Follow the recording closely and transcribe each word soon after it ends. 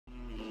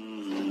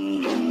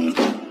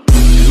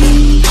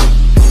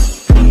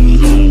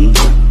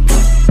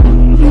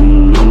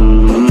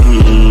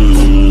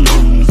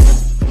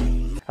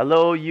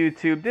Hello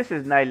YouTube, this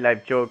is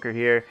NightLifeJoker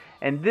here.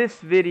 In this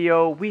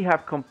video, we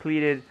have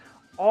completed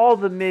all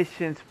the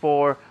missions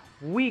for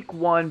week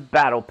 1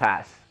 Battle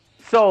Pass.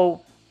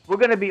 So, we're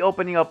going to be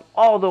opening up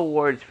all the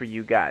awards for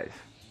you guys.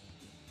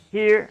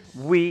 Here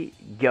we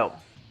go.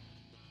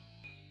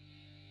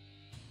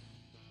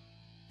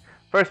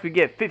 First we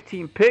get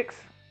 15 picks.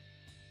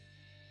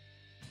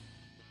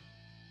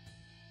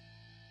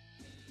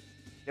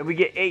 Then we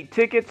get 8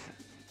 tickets.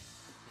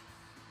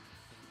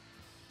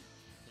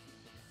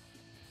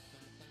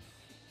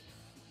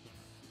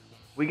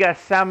 We got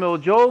Samuel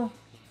Joel.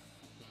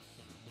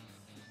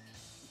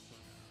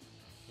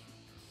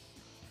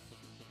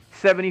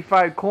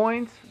 $75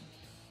 coins.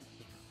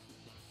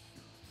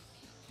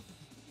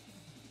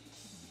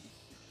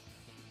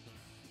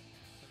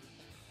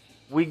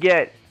 We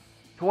get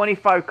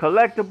 25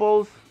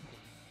 collectibles.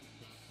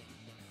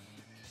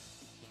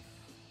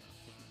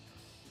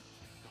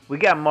 We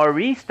got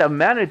Maurice the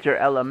Manager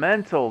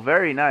Elemental.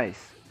 Very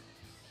nice.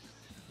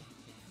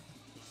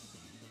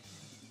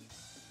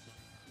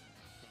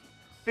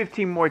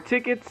 $15 more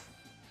tickets.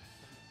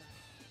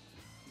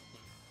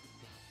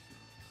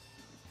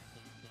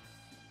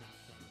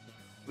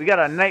 We got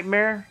a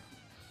Nightmare.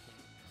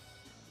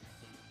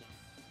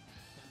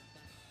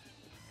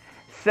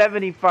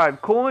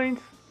 75 coins.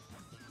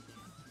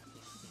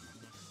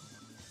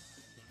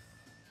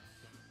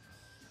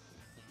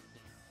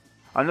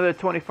 Another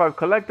 25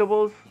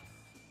 collectibles.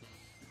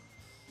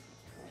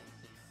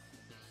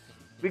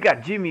 We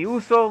got Jimmy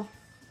Uso.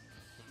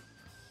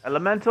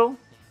 Elemental.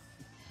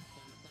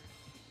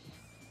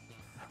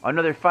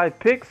 Another 5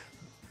 picks.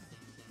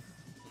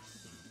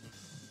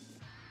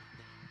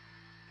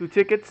 2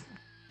 tickets.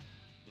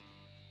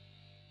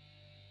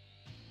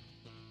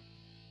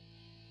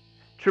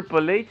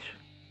 Triple H.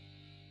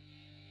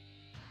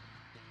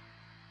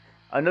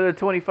 Another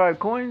 25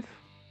 coins.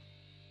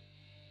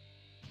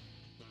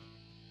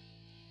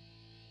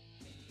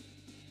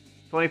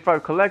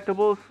 $25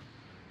 collectibles.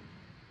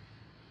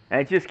 And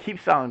it just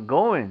keeps on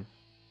going.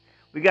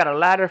 We got a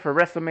ladder for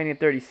WrestleMania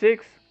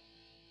 36.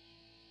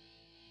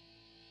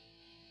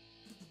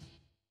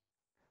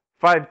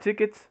 5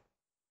 tickets.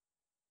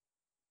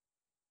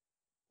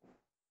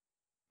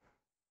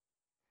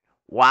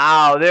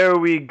 Wow, there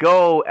we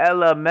go.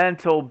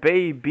 Elemental,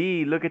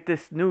 baby. Look at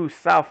this new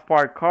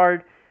SOUTHPAW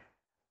card.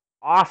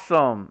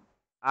 Awesome.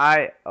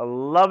 I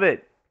love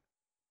it.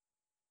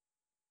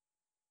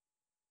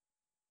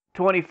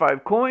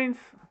 25 coins.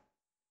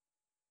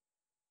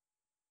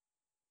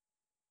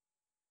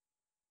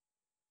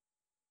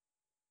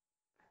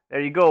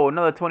 There you go.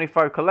 Another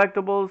 25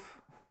 collectibles.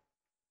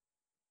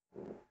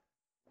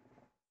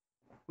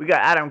 We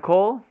got Adam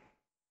Cole.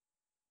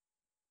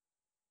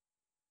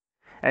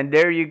 And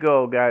there you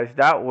go, guys.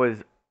 That was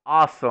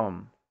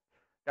awesome.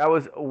 That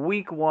was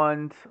week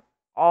 1's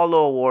all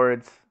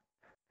awards.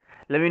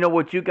 Let me know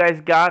what you guys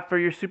got for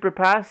your Super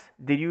Pass.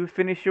 Did you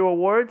finish your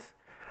awards?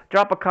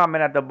 Drop a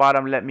comment at the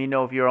bottom. Let me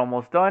know if you're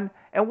almost done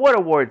and what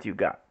awards you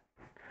got.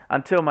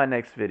 Until my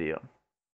next video.